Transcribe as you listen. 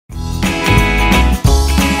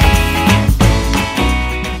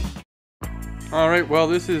Alright, well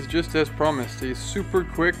this is just as promised, a super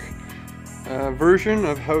quick version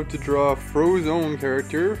of how to draw a Frozone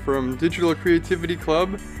character from Digital Creativity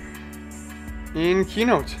Club in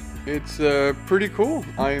Keynote. It's pretty cool.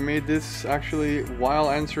 I made this actually while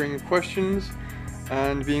answering questions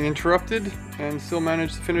and being interrupted, and still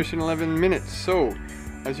managed to finish in 11 minutes. So,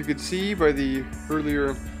 as you could see by the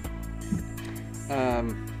earlier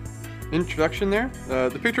introduction there,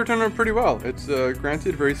 the picture turned out pretty well. It's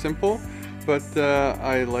granted very simple, but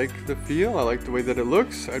I like the feel, I like the way that it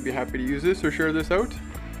looks. I'd be happy to use this or share this out,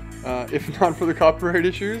 if not for the copyright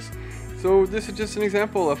issues. So this is just an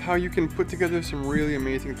example of how you can put together some really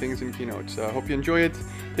amazing things in Keynote. I hope you enjoy it.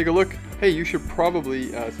 Take a look. Hey, you should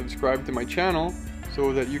probably subscribe to my channel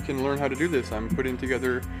so that you can learn how to do this. I'm putting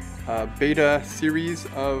together a beta series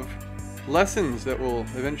of lessons that will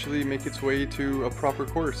eventually make its way to a proper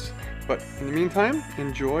course. But in the meantime,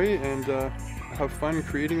 enjoy and have fun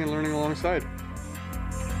creating and learning alongside.